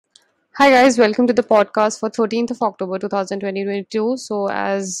Hi guys, welcome to the podcast for 13th of October 2022. So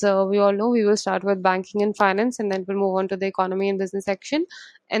as we all know, we will start with banking and finance and then we'll move on to the economy and business section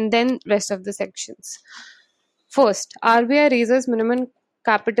and then rest of the sections. First, RBI raises minimum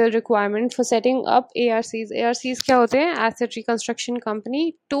capital requirement for setting up ARCs. ARCs क्या होते हैं? Asset Reconstruction Company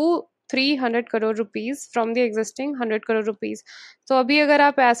to 300 crore rupees from the existing 100 crore rupees. तो अभी अगर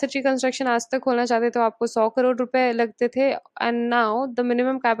आप asset reconstruction आज तक खोलना चाहते तो आपको 100 करोड़ रुपए लगते थे and now the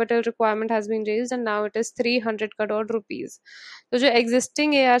minimum capital requirement has been raised and now it is 300 crore rupees. तो जो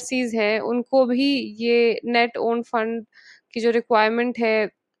एग्जिस्टिंग एआरसीज हैं उनको भी ये नेट ओन फंड की जो रिक्वायरमेंट है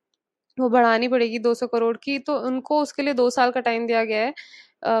वो बढ़ानी पड़ेगी 200 करोड़ की. तो उनको उसके लिए 2 साल का टाइम दिया गया है,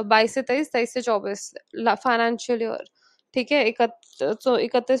 22 से 23, 23 से 24 फाइनेंशियल ईयर. ठीक है,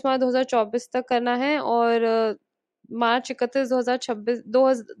 31 मार्च 2024 तक करना है और मार्च 31 2026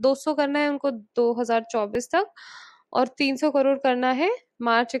 200 करना है उनको 2024 तक और 300 करोड़ करना है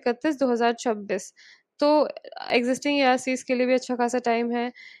मार्च 31 2026. तो एग्जिस्टिंग एआरसीज के लिए भी अच्छा खासा टाइम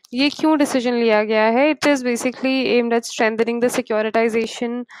है. ये क्यों डिसीजन लिया गया है? It is basically aimed at strengthening the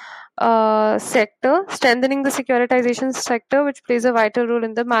securitisation sector, which plays a vital role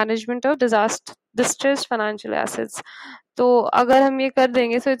in the management of distressed financial assets. तो अगर हम ये कर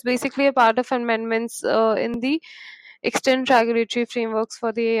देंगे, so it's basically a part of amendments in the extent regulatory frameworks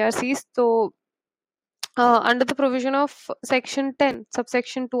for the ARCs. तो under the provision of section 10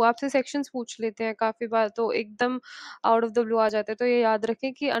 subsection 2, आपसे sections पूछ लेते हैं काफी बार तो एकदम आउट ऑफ द ब्लू आ जाते हैं, तो ये याद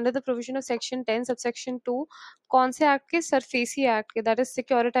रखें कि under the provision of section 10 subsection 2 कौन से एक्ट के? सरफेसी एक्ट के, that is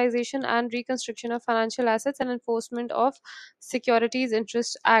securitisation and reconstruction of financial assets and enforcement of securities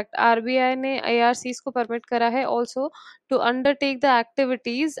interest act. RBI ने एआरसीज को परमिट करा है also to undertake the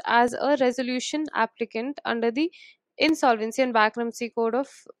activities as a resolution applicant under the insolvency and bankruptcy code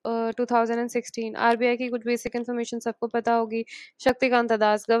of 2016. RBI की कुछ basic information सबको पता होगी. Shaktikanta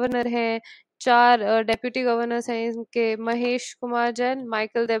Das governor हैं, 4 डेप्यूटी गवर्नर्स हैं इनके, Mahesh Kumar Jain,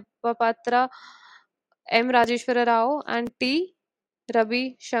 Michael Devpatra, M Rajeshwar Rao and T Ravi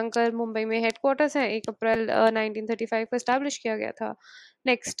Shankar. Mumbai में हेडक्वार्टर्स हैं. 1 अप्रैल 1935 को एस्टैब्लिश किया गया था.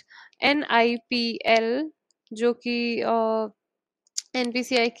 नेक्स्ट, NIPL जो कि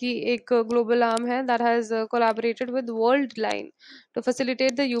NPCI की एक ग्लोबल आर्म है that has collaborated with Worldline to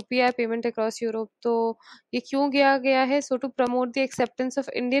facilitate the UPI payment across Europe. तो ये क्यों किया गया है? So to promote the acceptance of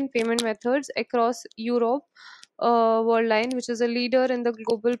Indian payment methods across Europe, Worldline, which is a leader in the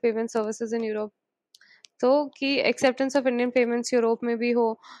global payment services in Europe. तो कि acceptance of Indian payments Europe में भी हो.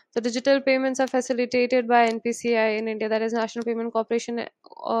 तो digital payments are facilitated by NPCI in India, that is national payment corporation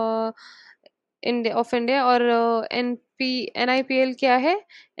of India. और NIPL क्या है?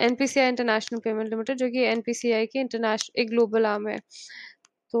 NPCI international payment limited, जो कि NPCI की इंटरनेशनल एक ग्लोबल आर्म है.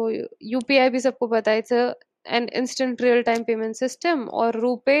 तो UPI भी सबको पता है, it's an instant real time payment system. और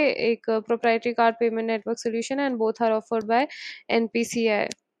रूपे एक proprietary card payment network solution है and both are offered by NPCI.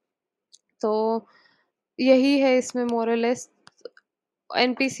 तो यही है इसमें मोरलेस.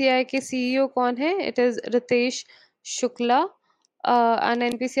 NPCI के CEO कौन है? It is Ritesh Shukla. And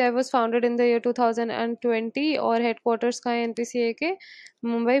NPCI was founded in the year 2020 और हेडक्वार्टर्स का है NPCI के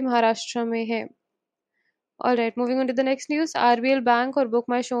मुंबई महाराष्ट्र में है. Alright, moving on to the next news. RBL bank और बुक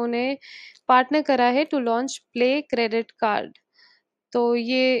माई शो ने पार्टनर करा है to launch play credit card. तो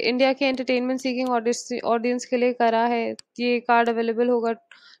ये इंडिया के एंटरटेनमेंट सीकिंग ऑडियंस के लिए करा है. ये कार्ड अवेलेबल होगा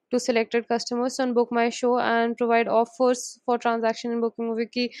to selected customers on Book My Show and provide offers for transaction in booking movie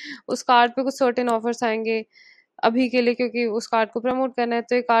की. उस कार्ड पे कुछ certain offers आएंगे अभी के लिए क्योंकि उस कार्ड को प्रमोट करना है.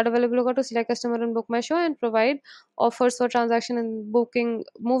 तो ये कार्ड अवेलेबल होगा to select customer on book My show and provide offers for transaction in booking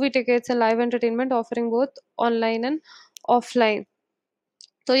movie tickets and live entertainment offering both online and offline.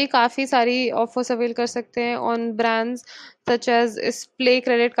 तो ये काफ़ी सारी ऑफर्स अवेल कर सकते हैं ऑन ब्रांड्स सच एज इस play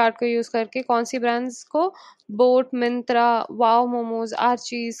credit card को use करके. कौन सी ब्रांड्स को? Boat, Myntra, wow momos,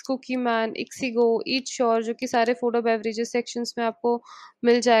 Archies, cookie man, इक्सीगो, ईट श्योर, जो कि सारे फूड और बेवरेजेस सेक्शंस में आपको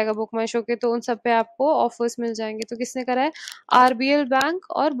मिल जाएगा बुक माई शो के. तो उन सब पे आपको ऑफर्स मिल जाएंगे. तो किसने करा है? RBL बैंक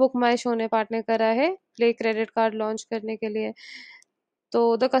और बुक माई शो ने पार्टनर करा है प्ले क्रेडिट कार्ड लॉन्च करने के लिए. तो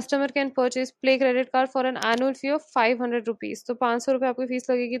the customer can purchase play credit card for an annual fee of 500 rupees. तो 500 रुपये आपकी फीस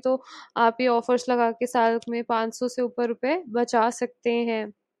लगेगी. तो आप ये ऑफर्स लगा के साल में 500 से ऊपर रुपए बचा सकते हैं.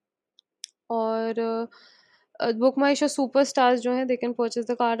 और Book My show super stars जो हैं they can purchase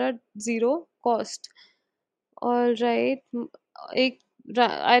the card eight zero cost. All right, एक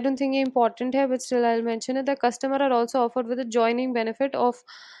I don't think ये important है but still I'll mention it. The customer are also offered with a joining benefit of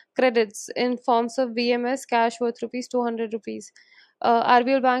credits in forms of BMS cash worth ₹200.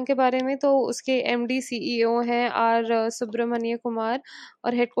 RBL bank के बारे में तो उसके MD CEO हैं R Subramanya Kumar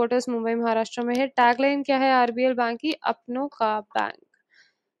और headquarters Mumbai Maharashtra में है. टैगलाइन क्या है RBL बैंक की? अपनों का बैंक.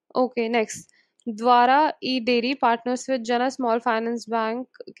 ओके नेक्स्ट, द्वारा ई डेयरी पार्टनर्स विद जना स्मॉल फाइनेंस बैंक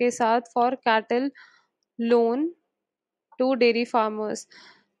के साथ for cattle loan to dairy farmers.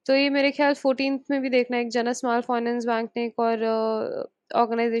 तो ये मेरे ख्याल 14th में भी देखना, एक जना स्मॉल फाइनेंस बैंक ने एक और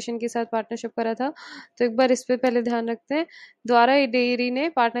ऑर्गेनाइजेशन के साथ पार्टनरशिप करा था, तो एक बार इस पे पहले ध्यान रखते हैं। द्वारा ई डेयरी ने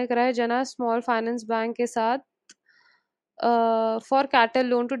पार्टनर करा है जना स्मॉल फाइनेंस बैंक के साथ for cattle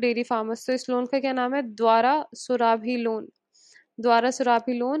loan to dairy farmers. तो इस लोन का क्या नाम है? द्वारा सुराभी लोन। द्वारा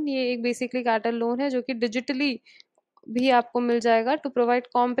सुराभी लोन ये एक बेसिकली कैटल लोन है जो कि डिजिटली भी आपको मिल जाएगा, to provide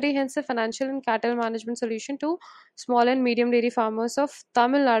comprehensive financial and cattle management solution to small and medium dairy farmers of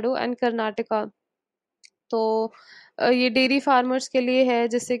Tamil Nadu and Karnataka. तो ये डेयरी फार्मर्स के लिए है,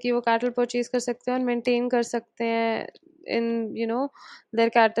 जिससे कि वो कैटल परचेज कर सकते हैं और मेंटेन कर सकते हैं in their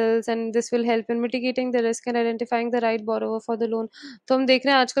cattles, and this will help in mitigating the risk and identifying the right borrower for the loan। तो हम देख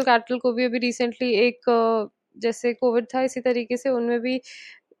रहे हैं आजकल कैटल को भी अभी रिसेंटली एक जैसे कोविड था इसी तरीके से उनमें भी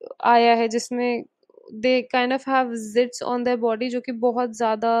आया है, जिसमें they kind of have zits on their body जो कि बहुत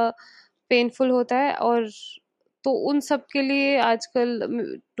ज़्यादा पेनफुल होता है, और तो उन सब के लिए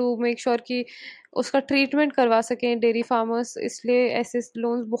आजकल टू मेक श्योर कि उसका ट्रीटमेंट करवा सकें डेयरी फार्मर्स, इसलिए ऐसे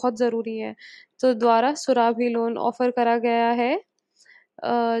लोन्स बहुत ज़रूरी हैं। तो द्वारा सुराभी लोन ऑफर करा गया है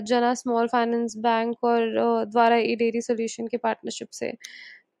जना स्मॉल फाइनेंस बैंक और द्वारा ई डेयरी सोल्यूशन के पार्टनरशिप से।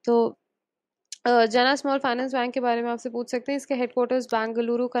 तो जना स्मॉल फाइनेंस बैंक के बारे में आपसे पूछ सकते हैं, इसके हेडक्वार्टर्स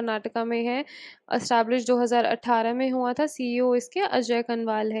बेंगलुरु कर्नाटका में है, एस्टैब्लिश 2018 में हुआ था, सीईओ इसके अजय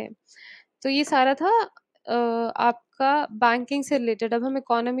कनवाल है। तो ये सारा था आपका बैंकिंग से रिलेटेड। अब हम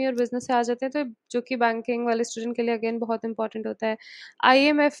इकोनॉमी और बिजनेस से आ जाते हैं, तो जो कि बैंकिंग वाले स्टूडेंट के लिए अगेन बहुत इंपॉर्टेंट होता है।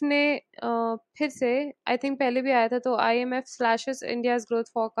 आईएमएफ ने फिर से, आई थिंक पहले भी आया था, तो IMF slashes India's growth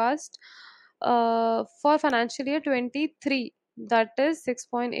forecast for financial year 23, that is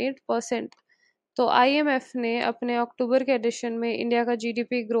 6.8%। तो आईएमएफ ने अपने अक्टूबर के एडिशन में इंडिया का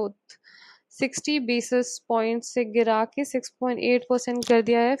जीडीपी ग्रोथ 60 बेसिस पॉइंट से गिरा के 6.8% कर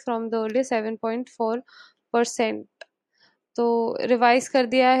दिया है, फ्रॉम द अर्लियर 7.4%। तो रिवाइज कर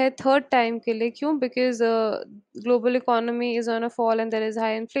दिया है थर्ड टाइम के लिए। क्यों? Because global economy is on a fall and there is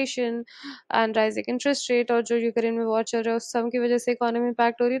high inflation and rising interest rate, और जो यूक्रेन में वॉर चल रहा है उस सब की वजह से इकोनॉमी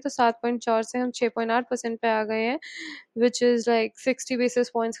इम्पैक्ट हो रही है। तो 7.4 से हम 6.8% पे आ गए हैं, which is like 60 basis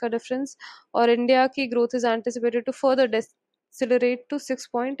points का डिफरेंस। और इंडिया की growth is anticipated to further डेसिलरेट to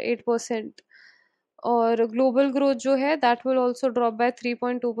 6.8%। और ग्लोबल ग्रोथ जो है that will also drop by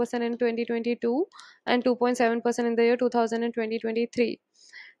 3.2% in 2022 and 2.7% in the year 2023।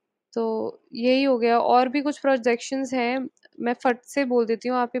 तो यही हो गया। और भी कुछ प्रोजेक्शंस हैं, मैं फट से बोल देती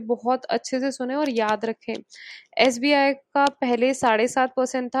हूँ, आप ये बहुत अच्छे से सुने और याद रखें। एसबीआई का पहले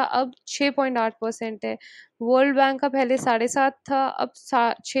 7.5% था, अब 6.8% है। वर्ल्ड बैंक का पहले 7.5 था, अब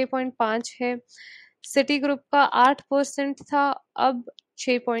 6.5 है। सिटी ग्रुप का 8% था, अब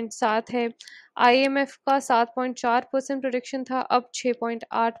 6.7 है। आईएमएफ का 7.4% प्रोडिक्शन था, अब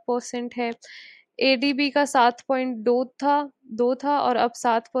 6.8% है। एडीबी का 7.2 था और अब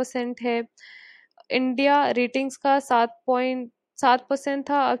 7% है। इंडिया रेटिंग्स का 7.7%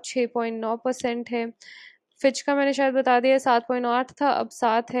 था, अब 6.9% है। फिच का मैंने शायद बता दिया, 7.8 था, अब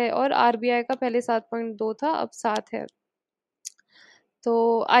 7 है। और आरबीआई का पहले 7.2 था, अब 7 है।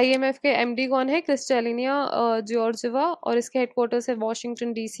 तो आईएमएफ के एमडी कौन है? क्रिस्टेलिनिया जॉर्जिवा, और इसके हेडक्वार्टर्स है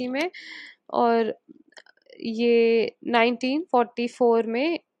वॉशिंगटन डीसी में, और ये 1944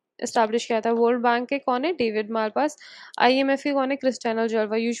 में एस्टैब्लिश किया था। वर्ल्ड बैंक के कौन है? David Malpass. आईएमएफ के कौन है? क्रिस्टियानो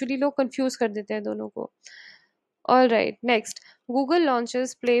जॉर्वा। यूजुअली लोग कंफ्यूज कर देते हैं दोनों को। All right, next, Google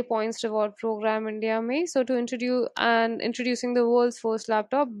launches play points reward programme India में। So to introducing the world's first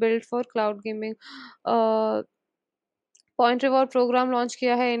laptop build for cloud gaming, point reward programme launch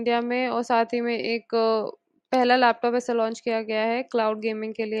किया है इंडिया में, और साथ ही में एक पहला लैपटॉप ऐसा लॉन्च किया गया है क्लाउड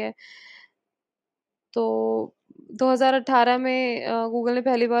गेमिंग के लिए। तो 2018 में गूगल ने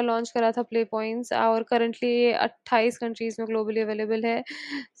पहली बार लॉन्च करा था प्ले पॉइंट्स, और करंटली ये 28 कंट्रीज में ग्लोबली अवेलेबल है।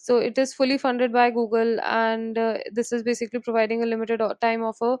 So it is fully funded by Google, and this is basically providing a limited time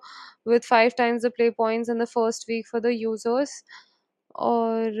offer with 5 times the play points in the first week for the users.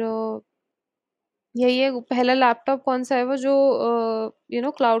 और यही है। पहला laptop कौन सा है वो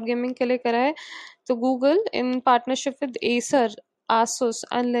जो क्लाउड गेमिंग के लिए करा है? तो Google in partnership with Acer, Asus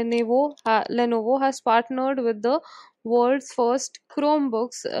and Lenovo has partnered with the world's first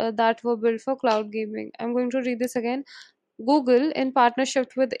Chromebooks that were built for cloud gaming. I'm going to read this again. Google, in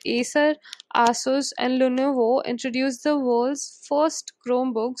partnership with Acer, Asus, and Lenovo, introduced the world's first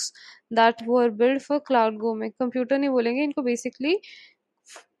Chromebooks that were built for cloud gaming. Computer नहीं बोलेंगे इनको, basically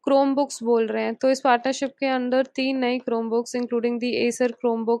Chrome books बोल रहे हैं। तो इस partnership के अंदर 3 नई Chrome books including the Acer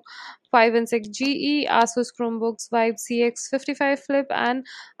Chrome book 5 and 6 GE, Asus Chromebooks Vibe CX55 Flip and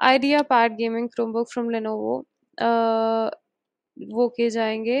IdeaPad Gaming Chromebook from Lenovo वो किए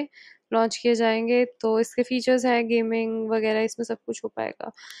जाएंगे, लॉन्च किए जाएंगे। तो इसके फीचर्स हैं गेमिंग वगैरह, इसमें सब कुछ हो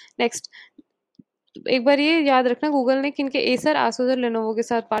पाएगा। नेक्स्ट, एक बार ये याद रखना गूगल ने किनके एसर, आसूस और लेनोवो के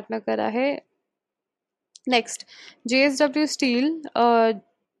साथ पार्टनर करा है। Next, JSW Steel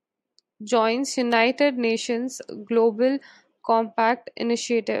joins United Nations Global Compact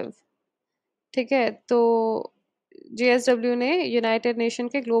Initiative। ठीक है, तो JSW ने यूनाइटेड नेशन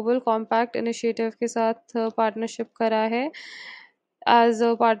के ग्लोबल कॉम्पैक्ट इनिशिएटिव के साथ पार्टनरशिप करा है एज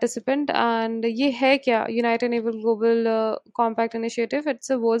अ पार्टिसिपेंट। एंड ये है क्या, United nation global compact initiative?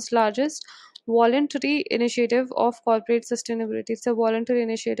 It's a world's largest voluntary initiative of corporate sustainability। It's a voluntary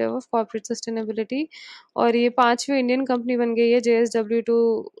initiative of corporate sustainability। और ये 5वीं इंडियन कंपनी बन गई है JSW2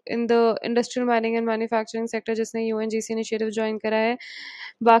 in the industrial mining and manufacturing sector जिसने UNGC initiative join करा है।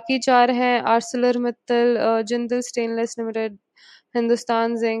 बाकी 4 हैं आर्सलर Mittal, Jindal stainless limited,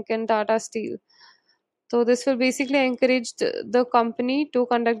 Hindustan zinc and Tata steel. So this will basically encourage the company to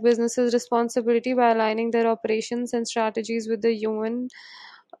conduct businesses responsibility by aligning their operations and strategies with the UN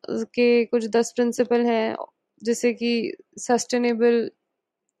के कुछ 10 principal हैं, जैसे कि सस्टेनेबल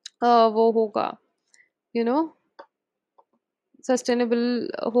वो होगा, यू नो सस्टेनेबल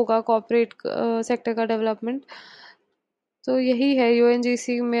होगा कॉर्पोरेट सेक्टर का development. तो यही है,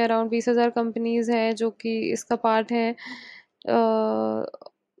 UNGC में अराउंड 20,000 कंपनीज हैं जो कि इसका पार्ट हैं।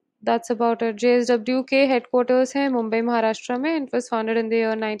 That's about it. JSW के हेडक्वार्टर्स हैं मुंबई महाराष्ट्र में। It was founded in the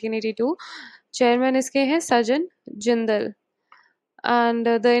year 1982। Chairman इसके हैं सजन Jindal. And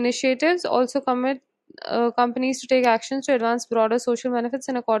the initiatives also commit companies to take actions to advance broader social benefits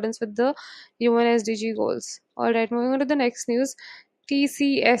in accordance with the UN SDG goals. All right, moving on to the next news.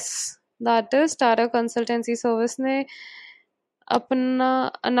 TCS, that is Tata Consultancy Service, ने अपना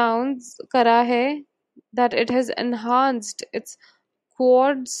announce करा है that it has enhanced its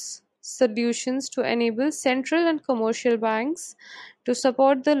Quartz solutions to enable central and commercial banks to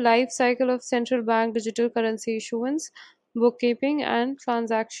support the life cycle of central bank digital currency issuance, bookkeeping and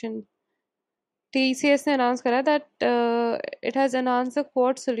transaction। TCS ने announce करा that it has enhance the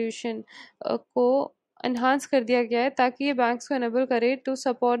quartz solution को enhance कर दिया गया है ताकि ये banks को एनेबल करे to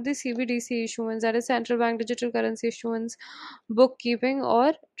support the CBDC issuance, that is central bank digital currency issuance, book keeping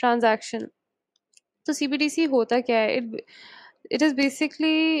और ट्रांजैक्शन। तो CBDC होता क्या है? It is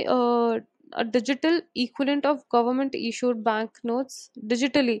basically a digital equivalent of government issued bank notes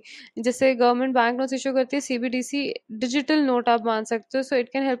digitally। जैसे गवर्नमेंट बैंक नोट्स इशू करती है, CBDC digital note आप मान सकते हो। So it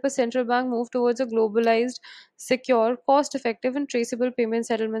can help a central bank move towards a globalised, secure, cost effective and traceable payment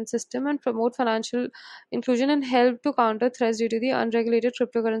settlement system and promote financial inclusion and help to counter threats due to the unregulated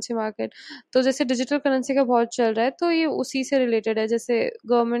crypto currency market. तो जैसे digital currency का बहुत चल रहा है, तो ये उसी से रिलेटेड है। जैसे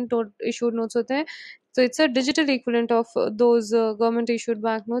गवर्नमेंट नोट इशूड नोट्स होते हैं, तो it's a digital equivalent of those government issued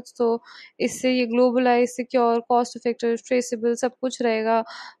bank notes. तो इससे ये globalise, secure, cost effective, traceable सब कुछ रहेगा,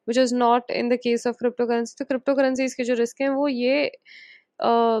 which is not in the case of crypto currency. तो क्रिप्टो करेंसीज के जो रिस्क हैं वो ये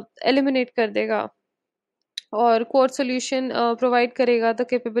एलिमिनेट कर देगा। और कोड सोल्यूशन प्रोवाइड करेगा the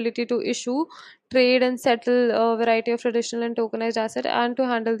capability to issue, trade and settle variety of traditional and tokenised asset and to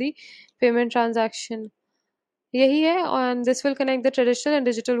handle the payment transaction. यही है, and this will connect the traditional and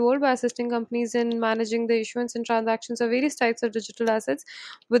digital world by assisting companies in managing the issuance and transactions of various types of digital assets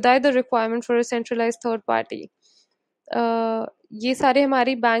without the requirement for a centralized third party। ये सारे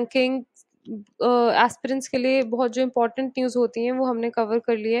हमारी banking aspirants के लिए बहुत जो important news होती हैं वो हमने कवर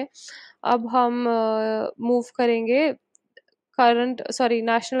कर ली है। अब हम मूव करेंगे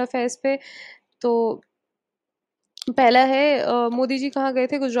नेशनल अफेयर्स पे। तो पहला है मोदी जी कहाँ गए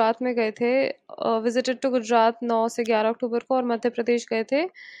थे? गुजरात में गए थे। विजिटेड टू गुजरात 9 से 11 अक्टूबर को, और मध्य प्रदेश गए थे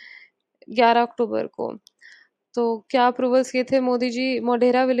 11 अक्टूबर को। तो क्या अप्रूवल्स किए थे मोदी जी?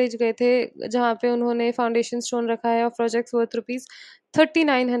 मोढेरा विलेज गए थे, जहाँ पे उन्होंने फाउंडेशन स्टोन रखा है of projects worth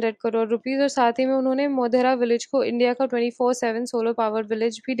 ₹3900 crore rupees. और साथ ही में उन्होंने मोढेरा विलेज को इंडिया का 24/7 सोलर पावर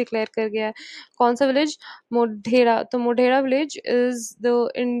विलेज भी डिक्लेयर कर गया है। कौन सा विलेज? मोढेरा। तो Modhera village is the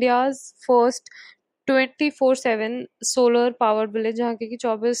India's first 24/7 solar power village, जहाँ की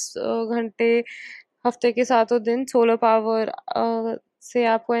 24 घंटे हफ्ते के 7 दिन सोलर पावर से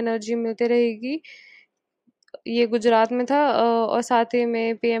आपको एनर्जी मिलती रहेगी। ये गुजरात में था। और साथ ही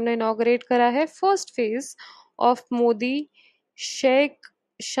में PM ने इनॉग्रेट करा है first phase of Modi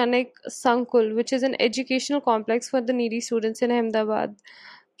Shaikshanik Sankul, which is an educational complex for the needy students in Ahmedabad.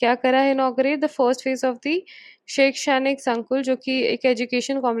 क्या करा है inaugurate? The first phase of the शैक्षणिक संकुल जो कि एक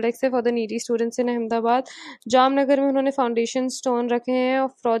एजुकेशन कॉम्प्लेक्स है for the needy students in Ahmedabad. Jamnagar में उन्होंने फाउंडेशन स्टोन रखे हैं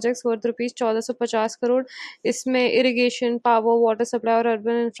ऑफ प्रोजेक्ट्स वर्थ ₹1450 करोड़। इसमें इरिगेशन, पावर, वाटर सप्लाई और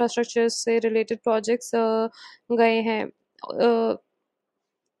अर्बन इंफ्रास्ट्रक्चर से रिलेटेड प्रोजेक्ट्स गए हैं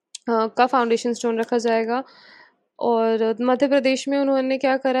का फाउंडेशन स्टोन रखा जाएगा। और मध्य प्रदेश में उन्होंने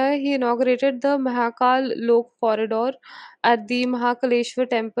क्या करा है, ही इनॉग्रेटेड द महाकाल लोक corridor at the Mahakaleshwar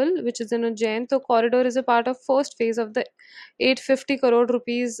temple which is in Ujjain. So corridor is a part of first phase of the 850 crore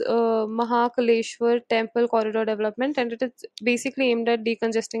rupees Mahakaleshwar temple corridor development and it is basically aimed at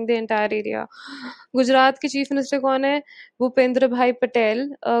decongesting the entire area. Gujarat के chief minister कौन है? भूपेंद्र भाई Patel.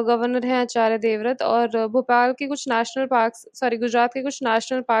 Governor हैं आचार्य देवव्रत। और भोपाल के कुछ national parks, sorry Gujarat के कुछ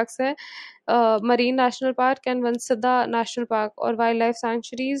नेशनल पार्क्स हैं, marine national park and Vansda national park और वाइल्ड लाइफ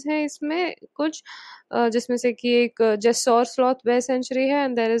सेंचुरीज हैं इसमें कुछ, जिसमें से कि एक जेसौर स्लॉथ बेर सेंचुरी है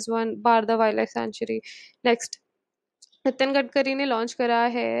and there is one Barda wildlife sanctuary. Next, Nitin Gadkari ने लॉन्च करा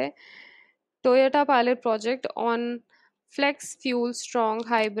है Toyota pilot project on flex fuel strong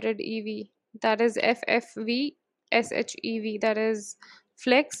hybrid EV, that is FFV SHEV, that is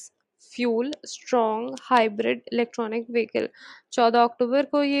flex fuel strong hybrid electronic vehicle. 14 अक्टूबर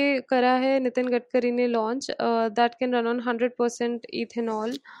को ये करा है नितिन गडकरी ने launch, that can run on 100%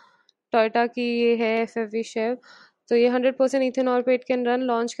 ethanol. Toyota की ये है FFV शेव, तो ये 100% इथेनॉल पे इट कैन रन।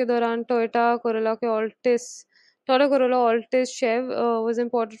 लॉन्च के दौरान टोयोटा कोरोला के Toyota Corolla Altis Chev was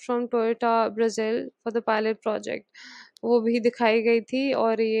imported from Toyota Brazil for the pilot project, वो भी दिखाई गई थी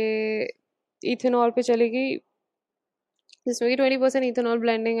और ये इथेनॉल पे चलेगी जिसमें कि 20% ethanol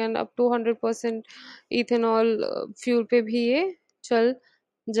blending and up to 100% ethanol fuel पे भी ये चल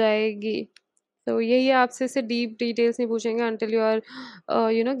जाएगी। तो यही आपसे से डीप डिटेल्स नहीं पूछेंगे until you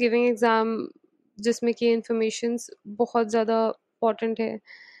are giving exam, जिसमें कि इंफॉर्मेशंस बहुत ज़्यादा इम्पोर्टेंट है।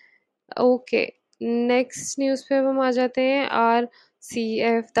 ओके, नेक्स्ट न्यूज़ पे हम आ जाते हैं।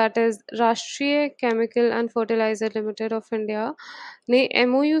 RCF दैट इज राष्ट्रीय chemical and fertiliser limited of India ने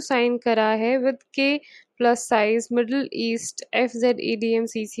MOU साइन करा है with K+S middle east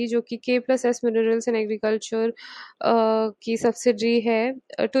FZEDMCC जो कि K+S मिनरल्स एंड एग्रीकल्चर की सब्सिडरी है,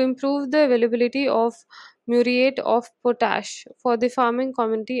 to improve the availability of muriate of potash for the farming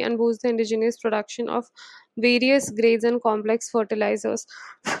community and boost the indigenous production of various grades and complex fertilizers.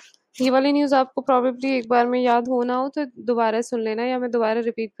 ये वाली news आपको probably एक बार में याद होना हो तो दोबारा सुन लेना, या मैं दोबारा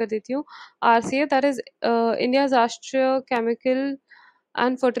रिपीट कर देती हूँ। RCA दैट इज इंडिया राष्ट्रीय केमिकल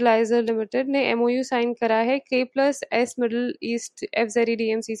एंड फर्टिलाइजर लिमिटेड ने MOU साइन करा है K+S मिडिल ईस्ट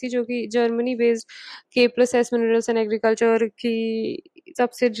FZEDMCC जो कि Germany based K+S minerals and agriculture की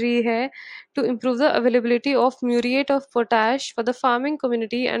सब्सिडरी है, to improve the availability of muriate of potash for the farming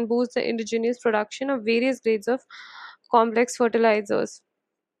community and boost the indigenous production of various grades of complex fertilizers.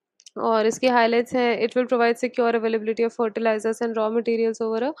 और इसके highlights हैं, it will provide secure availability of fertilisers and raw materials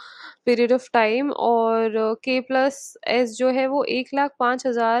over a period of time. और K+S जो है वो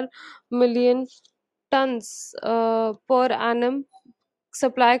 1,05,000 million turns per annum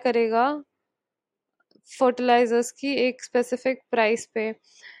supply करेगा fertilisers की एक स्पेसिफिक प्राइस पे।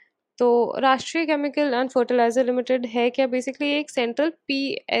 तो राष्ट्रीय केमिकल एंड फर्टिलाइजर लिमिटेड है क्या? बेसिकली एक सेंट्रल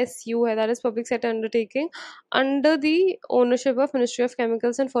PSU है, that is public sector undertaking under the ownership of ministry of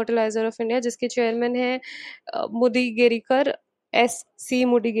chemicals and fertiliser of India, जिसके चेयरमैन है मुदिगेरीकर SC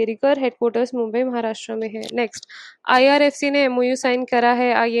मुदिगेरीकर, हेडक्वार्टर्स मुंबई महाराष्ट्र में है। नेक्स्ट, IRFC ने MOU साइन करा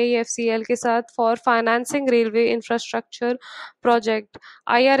है IIFCL के साथ for financing railway infrastructure project.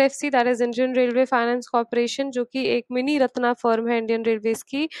 IRFC that is Indian railway finance corporation जो कि एक मिनी रत्ना फर्म है इंडियन रेलवेज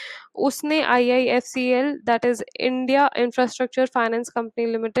की, उसने IIFCL that is India infrastructure finance company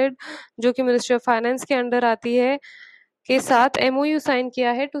limited जो कि मिनिस्ट्री ऑफ फाइनेंस के अंडर आती है के साथ MOU साइन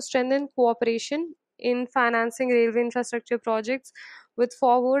किया है to strengthen cooperation in financing railway infrastructure projects with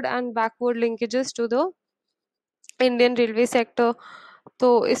forward and backward linkages to the Indian railway sector. तो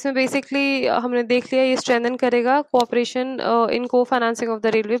इसमें बेसिकली हमने देख लिया ये स्ट्रेंथन करेगा कोऑपरेशन इन को financing of the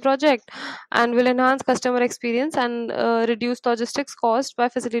railway project and will enhance customer experience and reduce logistics cost by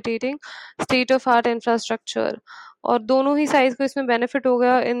facilitating state of art infrastructure. और दोनों ही साइड को इसमें बेनिफिट हो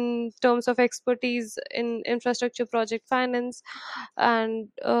गया in terms of expertise in infrastructure project finance and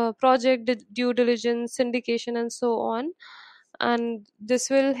project due diligence syndication and so on, and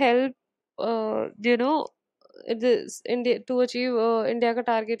this will help it is India to achieve India ka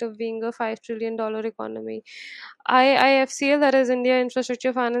target of being a $5 trillion economy. IIFCL that is India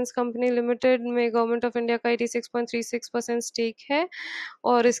Infrastructure Finance Company Limited में government of India का 86.36% stake है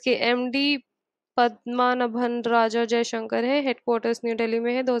और इसके MD पद्मानाभन राजा जयशंकर है, headquarters new Delhi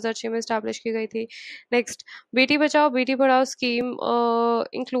में है, 2006 में establish की गई थी। Next, Beti Bachao Beti Padhao scheme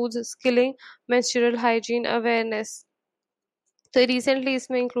includes skilling, menstrual hygiene awareness. तो रिसेंटली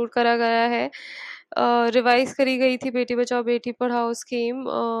इसमें इंक्लूड करा गया है, रिवाइज करी गई थी बेटी बचाओ बेटी पढ़ाओ स्कीम।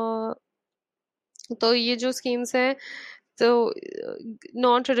 तो ये जो स्कीम्स हैं, तो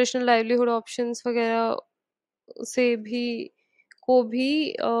नॉन ट्रेडिशनल लाइवलीहुड ऑप्शंस वगैरह से भी को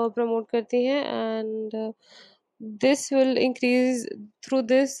भी प्रमोट करती हैं, and this will increase through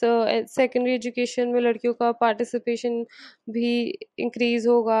this secondary education में लड़कियों का पार्टिसिपेशन भी इंक्रीज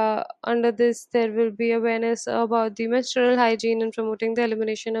होगा। Under this there will be awareness about the menstrual hygiene and promoting the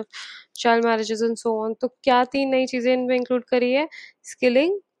elimination of child marriages and so on. तो क्या तीन नई चीज़ें इनमें इंक्लूड करी है?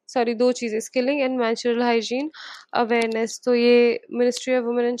 स्किलिंग, सॉरी दो चीज़ें, skilling and menstrual hygiene awareness. तो ये ministry of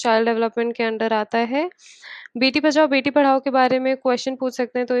women and child development के अंडर आता है। बेटी बचाओ बेटी पढ़ाओ के बारे में क्वेश्चन पूछ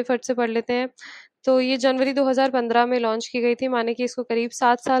सकते हैं, तो ये फट से पढ़ लेते हैं। तो ये जनवरी 2015 में लॉन्च की गई थी, माने कि इसको करीब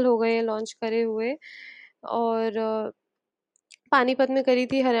 7 साल हो गए हैं लॉन्च करे हुए। और पानीपत में करी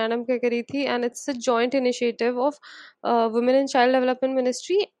थी, हरियाणा में करी थी, and it's a joint initiative of women and child development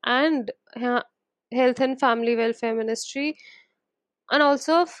ministry and health and family welfare ministry and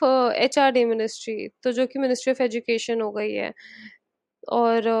also of HRD ministry, तो जो कि मिनिस्ट्री ऑफ एजुकेशन हो गई है।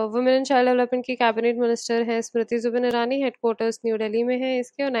 और वुमेन एंड चाइल्ड डेवलपमेंट की कैबिनेट मिनिस्टर हैं Smriti Zubin Irani, headquarters new Delhi में है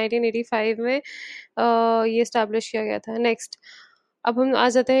इसके, और 1985 में ये स्टैब्लिश किया गया था। नेक्स्ट, अब हम आ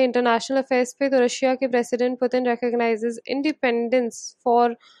जाते हैं इंटरनेशनल अफेयर्स पे। तो रशिया के president Putin recognises independence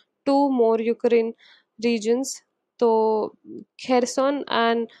for 2 more Ukraine regions. तो खेरसोन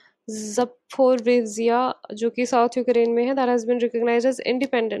एंड Zaporizhzhia, जो कि साउथ यूक्रेन में है, that has been recognized as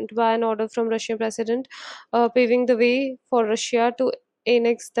independent by an order from Russian president, paving the way for Russia to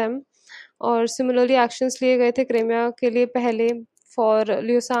annex them। और similarly actions लिए गए थे Crimea के लिए पहले, for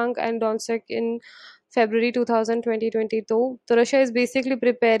ल्यूसांग and Donetsk in February 2022। तो Russia is basically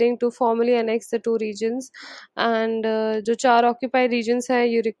preparing to formally annex the 2 regions, and जो 4 occupied regions हैं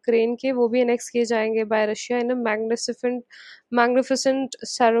यूक्रेन के, वो भी अनेक्स किए जाएंगे by Russia in a magnificent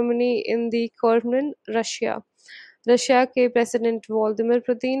ceremony in the Kremlin, Russia. Russia के प्रेसिडेंट व्लादिमीर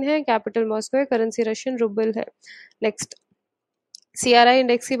पुतिन है, कैपिटल मॉस्को है, करेंसी रशियन रूबल है। नेक्स्ट, CRI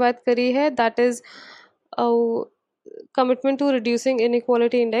इंडेक्स की बात करी है, that is commitment to reducing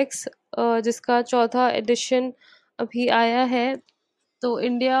inequality index, जिसका चौथा एडिशन अभी आया है। तो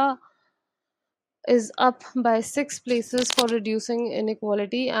India is up by 6 places for reducing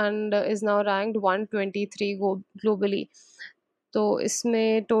inequality and is now ranked 123 globally। तो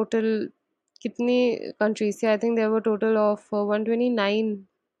इसमें टोटल कितनी कंट्रीज थी? I think there were total of 129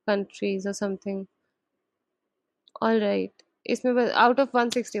 countries और समथिंग। ऑल राइट, इसमें out of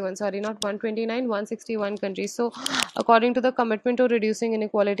 161, sorry not 129, 161 countries. So according to the commitment to reducing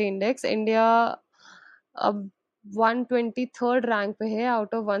inequality index, India अब 123rd rank पे है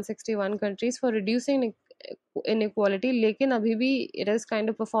out of 161 countries for reducing inequality, लेकिन अभी भी it is kind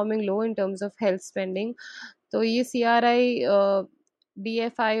of performing low in terms of health spending. तो ये CRI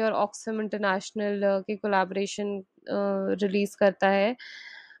DFI और Oxfam international के कोलैबोरेशन रिलीज करता है,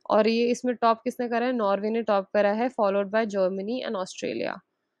 और ये इसमें टॉप किसने करा है? नॉर्वे ने टॉप करा है, followed by Germany and Australia.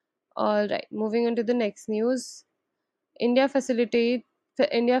 Alright, moving on to the next news. India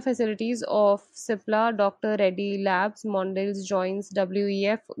facilities of CIPLA, Dr. Reddy Labs, Mondelez joins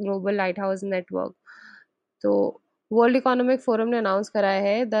WEF Global Lighthouse Network। तो वर्ल्ड इकोनॉमिक फोरम ने announce कराया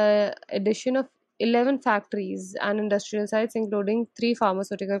है the edition of 11 factories and industrial sites including 3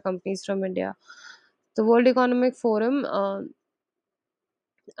 pharmaceutical companies from India. तो world economic forum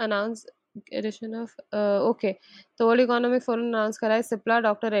announce addition of okay, तो world economic forum announce करा है Cipla,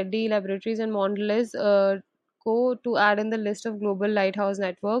 doctor Reddy laboratories and मॉन्डलेज को to add in the list of global light house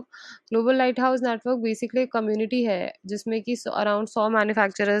network. Global light house network basically community है जिसमें कि around 100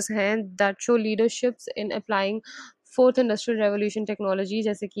 manufacturers हैं that show leaderships in applying fourth industrial revolution technology,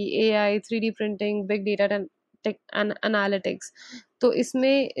 जैसे कि AI, 3D printing, big data analytics. तो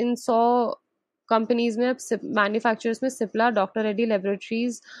इसमें इन 100 companies में manufacturers में सिप्ला, डॉक्टर रेड्डी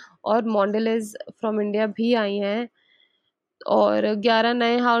लेबोरेटरीज और मॉन्डेलेज फ्रॉम इंडिया भी आई हैं, और 11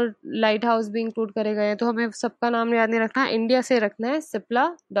 नए लाइट हाउस भी इंक्लूड करे गए हैं। तो हमें सबका नाम याद नहीं रखना, इंडिया से रखना है, Cipla,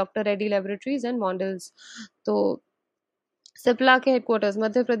 doctor Reddy laboratories and मॉन्डेल्स। तो सिप्ला के हेडक्वार्टर्स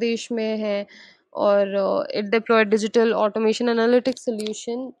मध्य प्रदेश में है, और it diploid digital automation analytics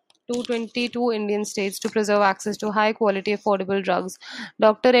solution to 22 Indian states to preserve access to high quality affordable drugs।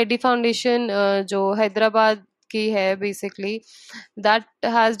 Doctor Reddy foundation जो हैदराबाद की है basically, that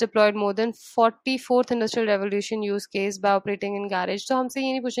has deployed more than 44th industrial revolution use case by operating in garage. तो हमसे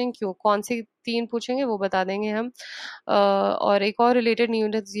ये नहीं पूछेंगे क्यों, कौन सी 3 पूछेंगे वो बता देंगे हम। और एक और रिलेटेड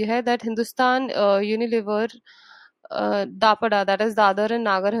न्यूज़ ये है that Hindustan Unilever दापड़ा, that is Dadar and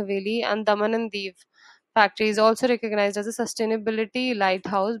Nagar Haveli and Daman and Diu factory is also recognized as a sustainability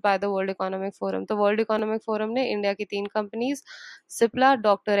lighthouse by the World Economic Forum. तो World Economic Forum ने इंडिया की 3 companies Cipla,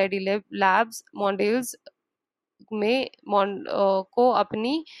 doctor Reddy labs, मॉन्डेल्स में को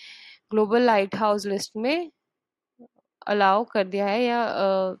अपनी global light house list में allow कर दिया है या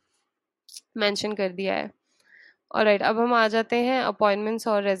मेंशन कर दिया है। ऑलराइट, अब हम आ जाते हैं अपॉइंटमेंट्स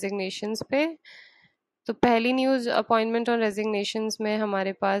और रेजिग्नेशंस पे। तो पहली न्यूज़ अपॉइंटमेंट और रेजिग्नेशंस में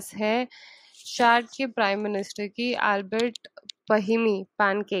हमारे पास है चाड के प्राइम मिनिस्टर की एल्बर्ट पहीमी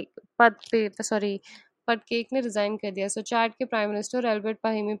पटकेक ने रिजाइन कर दिया। सो चाड के prime minister Albert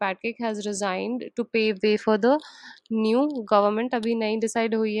पहीमी पैटकेक has रिजाइन्ड to pave way for the new government. अभी नई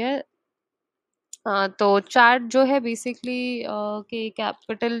डिसाइड हुई है। तो चाड जो है बेसिकली के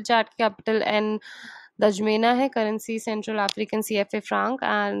कैपिटल, चाड कैपिटल एंड दजमेना है, currency central African CFA franc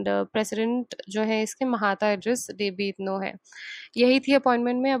and president जो है इसके महाता इड्रिस डेबी इतनो है। यही थी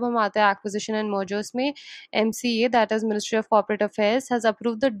अपॉइंटमेंट में। अब हम आते हैं एक्विजिशन एंड मर्जर्स में। MCA that is ministry of corporate affairs has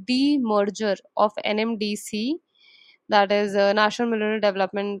approve the D merger of NMDC that is national mineral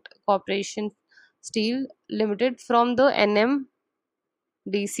development corporation steel limited from the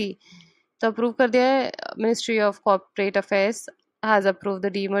NMDC। तो अप्रूव कर दिया है। Ministry of corporate affairs has approved the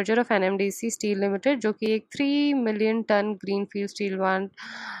demerger of NMDC Steel Limited, जो कि एक 3 million ton greenfield steel plant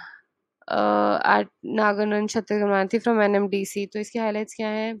at Naganand Chhattisgarh from NMDC। तो इसके highlights क्या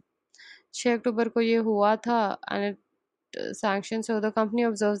हैं? 6 अक्टूबर को ये हुआ था and it sanctioned, so the company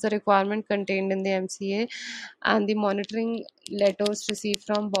observes the requirement contained in the MCA and the monitoring letters received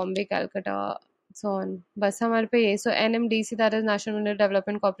from Bombay, Calcutta, so on। बस हमारे पे ये। So NMDC that is National Mineral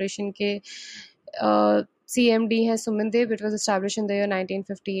Development Corporation के CMD है सुमन देव। It was establish in the year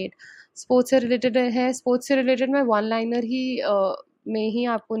 1958। Sports से related है। Sports से related मैं वन लाइनर ही में ही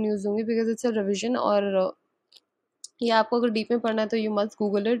आपको न्यूज़ दूंगी बिकॉज इट्स अ रिविजन, और ये आपको अगर डीप में पढ़ना है तो यू मस्ट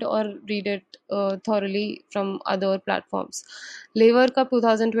गूगल इट और read it thoroughly from other platforms. Lever cup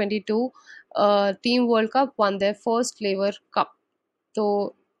 2022, team world cup one there first lever cup.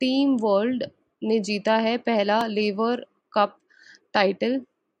 तो टीम वर्ल्ड ने जीता है पहला लेवर कप टाइटल।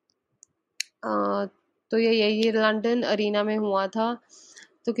 तो ये लंदन अरीना में हुआ था।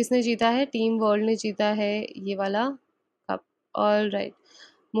 तो किसने जीता है? टीम वर्ल्ड ने जीता है ये वाला cup. Alright,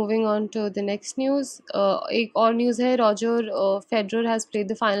 moving on to the next news. एक और न्यूज़ है। Roger Federer has played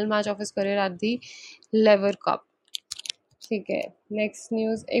the final match of his career at the lever cup. ठीक है, नेक्स्ट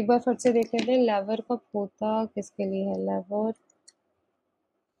न्यूज़ एक बार फिर से देख लेते हैं। लेवर कप होता किसके लिए है? लेवर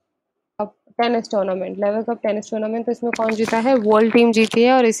कप टेनिस टूर्नामेंट, लेवर कप टेनिस टूर्नामेंट। तो इसमें कौन जीता है? वर्ल्ड टीम जीती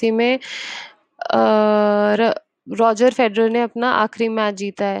है, और इसी में रॉजर फेडरर ने अपना आखिरी मैच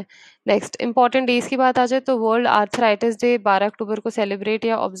जीता है। नेक्स्ट इंपॉर्टेंट डेज की बात आ जाए तो वर्ल्ड आर्थराइटिस डे 12 अक्टूबर को सेलिब्रेट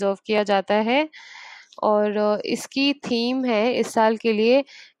या ऑब्जर्व किया जाता है, और इसकी थीम है इस साल के लिए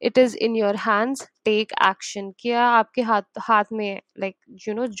it is in your hands take action. क्या आपके हाथ में है, like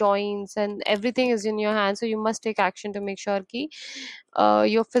you know joints and everything is in your hands, so you must take action to make sure कि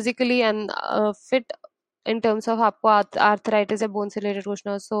you physically and fit in terms of आपको arthritis या bone से related कुछ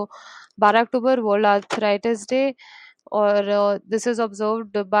ना हो। सो 12 अक्टूबर वर्ल्ड आर्थराइटिस डे, और this is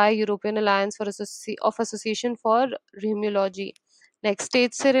observed bye European alliance for association for र्यूमोलॉजी। Next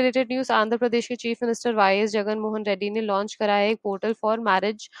state से related news. Andhra Pradesh के chief minister YS Jagan Mohan Reddy ने लॉन्च कराया एक पोर्टल फॉर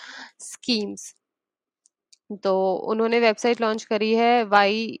मैरिज स्कीम्स। तो उन्होंने वेबसाइट लॉन्च करी है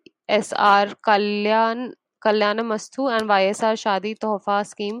YSR Kalyanamasthu and YSR Shadi Tohfa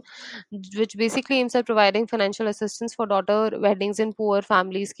scheme, which basically aims at providing financial assistance for daughter weddings in poor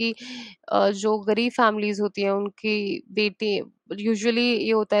families की जो गरीब families होती हैं उनकी बेटी, usually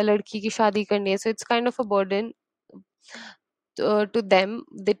ये होता है लड़की की शादी करनी है, so it's kind of a burden to them,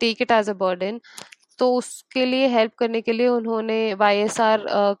 they take it as a burden। तो उसके लिए हेल्प करने के लिए उन्होंने YSR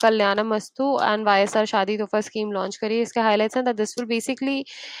कल्याणमस्तु एंड YSR शादी तोहफा स्कीम लॉन्च करी है। इसके हाइलाइट्स हैं that this will basically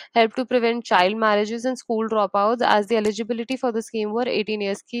help to prevent child marriages and school drop outs as the eligibility for the scheme were 18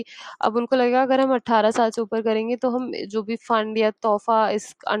 years की। अब उनको लगेगा अगर हम 18 साल से ऊपर करेंगे तो हम जो भी फंड या तोहफा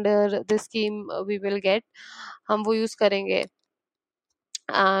इस under the scheme we will get, हम वो यूज करेंगे।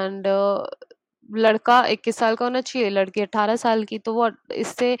 एंड लड़का 21 साल का होना चाहिए, लड़की 18 साल की, तो वो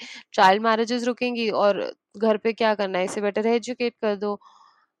इससे चाइल्ड मैरिजेस रुकेंगी, और घर पे क्या करना है, इससे बेटर है एजुकेट कर दो।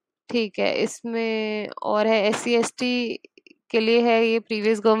 ठीक है, इसमें और है SC ST के लिए है ये।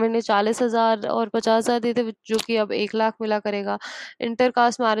 प्रीवियस गवर्नमेंट ने 40,000 और 50,000 दिए थे, जो कि अब 1 लाख मिला करेगा।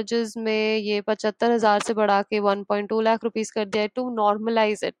 इंटरकास्ट मैरिजेस में ये 75,000 से बढ़ा के 1.2 लाख रुपीस कर दिया है, टू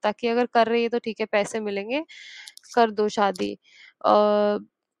नॉर्मलाइज इट, ताकि अगर कर रही है तो ठीक है, पैसे मिलेंगे, कर दो शादी।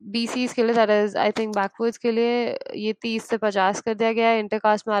 बीसीज के लिए, that is I think backwards के लिए, ये 30 से 50 कर दिया गया है।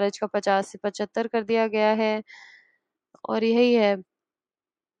 इंटरकास्ट मैरिज का 50 से 75 कर दिया गया है। और यही है।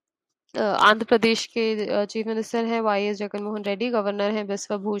 आंध्र प्रदेश के चीफ मिनिस्टर हैं Y S Jaganmohan Reddy, governor हैं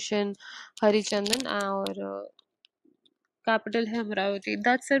बिश्वभूषण हरिचंदन, और कैपिटल है Amaravati.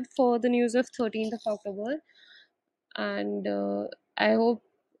 That's it for the news of 13th of October, and I hope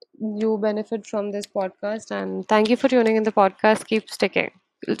you benefit from this podcast, and thank you for tuning in the podcast. Keep sticking.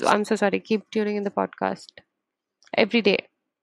 I'm so sorry, keep tuning in the podcast every day.